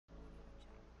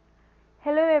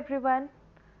Hello everyone,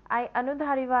 I Anu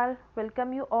Dhariwal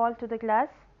welcome you all to the class.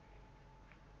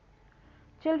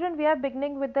 Children, we are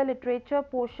beginning with the literature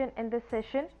portion in this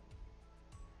session.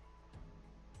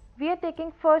 We are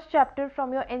taking first chapter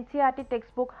from your NCERT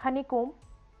textbook Honeycomb.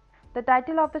 The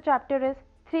title of the chapter is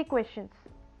 3 questions.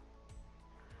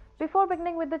 Before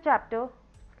beginning with the chapter,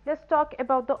 let's talk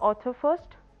about the author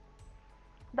first.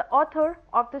 The author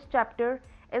of this chapter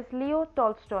is Leo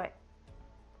Tolstoy.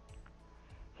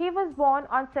 He was born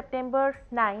on September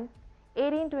 9,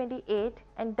 1828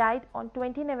 and died on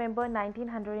 20 November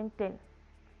 1910.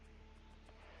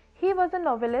 He was a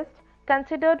novelist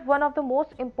considered one of the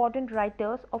most important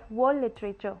writers of world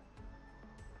literature.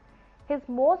 His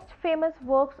most famous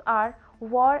works are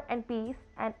War and Peace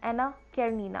and Anna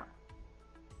Karenina.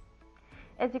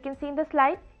 As you can see in the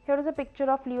slide, here is a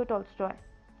picture of Leo Tolstoy.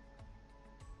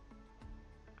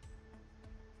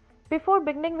 Before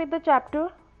beginning with the chapter,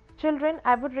 children,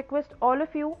 I would request all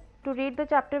of you to read the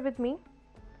chapter with me.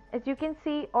 As you can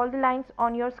see all the lines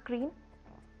on your screen.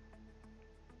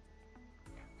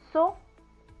 So,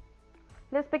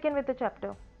 let's begin with the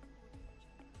chapter.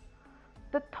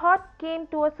 The thought came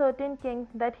to a certain king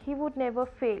that he would never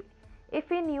fail if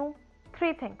he knew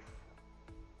 3 things.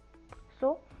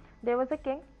 So, there was a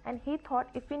king and he thought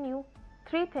if he knew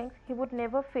 3 things, he would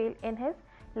never fail in his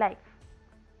life.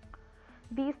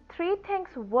 These 3 things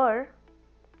were: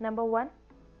 number 1,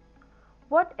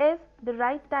 what is the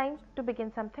right time to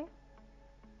begin something?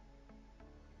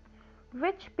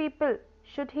 Which people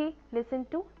should he listen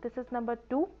to? This is number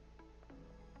 2.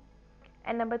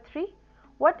 And number 3,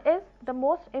 what is the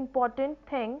most important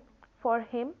thing for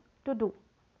him to do?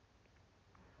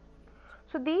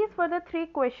 So these were the 3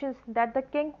 questions that the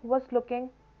king was looking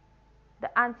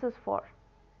the answers for.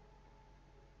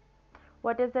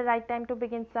 What is the right time to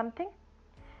begin something?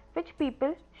 Which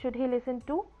people should he listen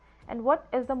to? And what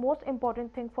is the most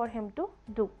important thing for him to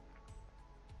do?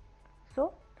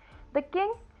 So, the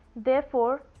king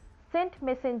therefore sent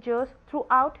messengers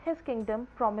throughout his kingdom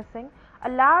promising a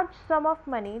large sum of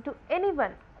money to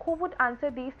anyone who would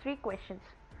answer these 3 questions.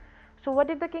 So, what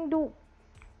did the king do?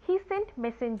 He sent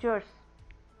messengers.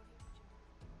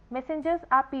 Messengers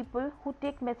are people who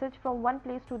take message from one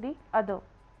place to the other.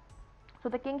 So,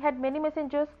 the king had many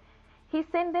messengers. He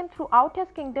sent them throughout his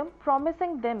kingdom,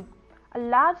 promising them a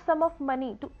large sum of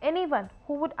money to anyone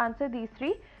who would answer these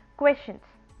 3 questions.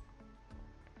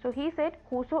 So he said,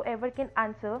 whosoever can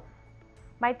answer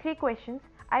my 3 questions,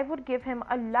 I would give him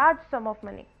a large sum of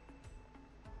money.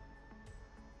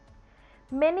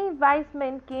 Many wise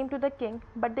men came to the king,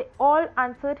 but they all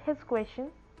answered his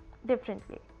question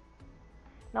differently.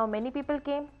 Now many people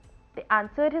came, they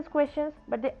answered his questions,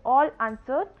 but they all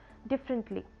answered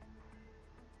differently.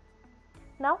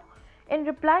 Now, in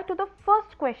reply to the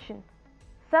first question,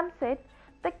 some said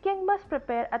the king must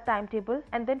prepare a timetable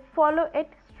and then follow it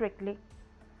strictly.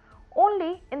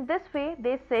 Only in this way,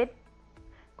 they said,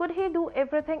 could he do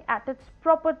everything at its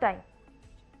proper time?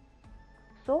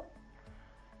 So,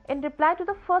 in reply to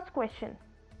the first question,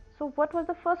 so what was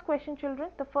the first question,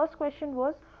 children? The first question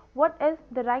was, what is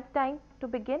the right time to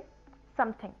begin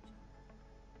something?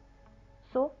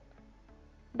 So,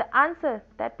 the answer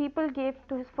that people gave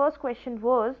to his first question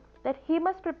was that he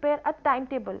must prepare a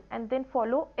timetable and then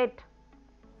follow it,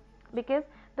 because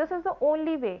this is the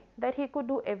only way that he could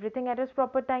do everything at his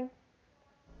proper time.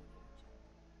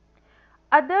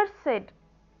 Others said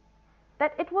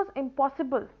that it was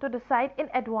impossible to decide in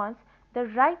advance the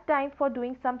right time for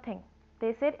doing something.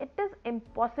 They said it is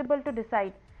impossible to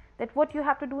decide that what you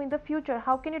have to do in the future.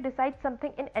 How can you decide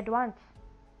something in advance?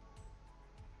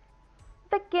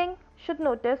 The king should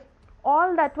notice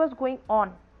all that was going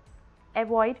on,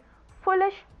 avoid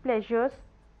foolish pleasures,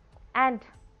 and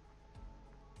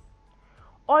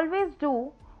always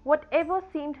do whatever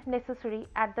seemed necessary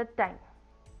at the time.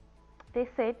 They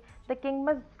said the king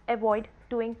must avoid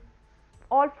doing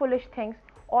all foolish things,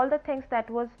 all the things that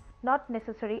was not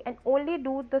necessary, and only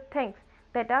do the things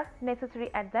that are necessary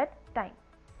at that time.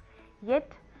 Yet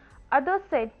others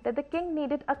said that the king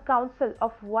needed a council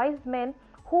of wise men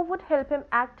who would help him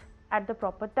act at the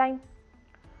proper time.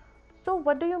 So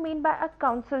what do you mean by a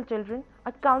council, children?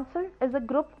 A council is a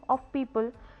group of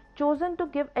people chosen to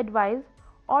give advice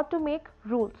or to make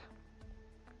rules.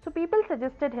 So people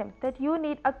suggested him that you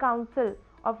need a council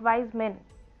of wise men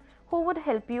who would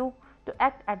help you to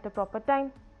act at the proper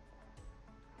time.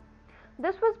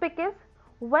 This was because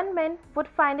one man would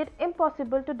find it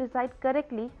impossible to decide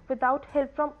correctly without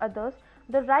help from others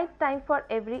the right time for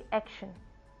every action.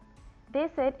 They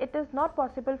said it is not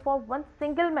possible for one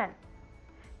single man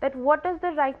that what is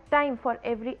the right time for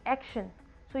every action.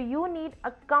 So you need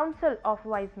a council of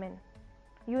wise men.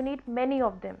 You need many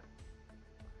of them.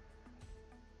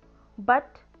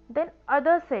 But then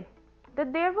others said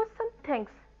that there were some things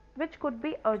which could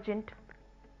be urgent.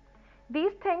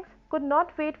 These things could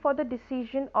not wait for the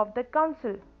decision of the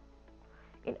council.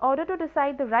 In order to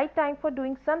decide the right time for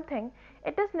doing something,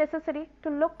 it is necessary to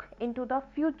look into the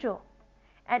future,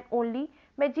 and only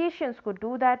magicians could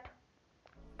do that.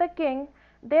 The king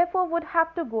therefore would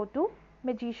have to go to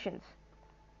magicians.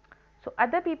 So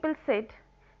other people said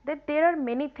that there are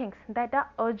many things that are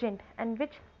urgent and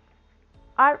which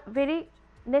are very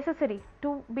necessary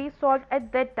to be solved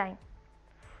at that time.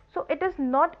 So it is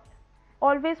not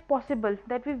always possible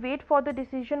that we wait for the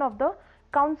decision of the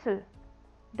council,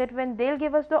 that when they'll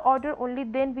give us the order only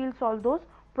then we'll solve those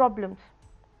problems.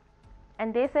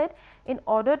 And they said, in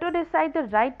order to decide the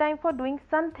right time for doing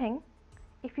something,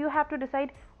 if you have to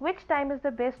decide which time is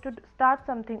the best to start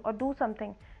something or do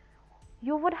something,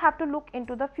 you would have to look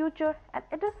into the future, and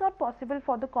it is not possible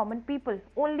for the common people.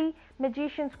 Only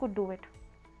magicians could do it.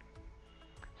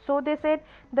 So they said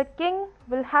the king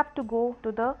will have to go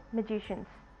to the magicians.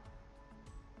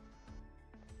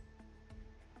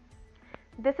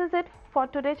 This is it for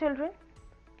today, children.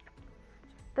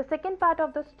 The second part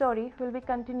of the story will be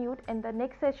continued in the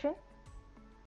next session.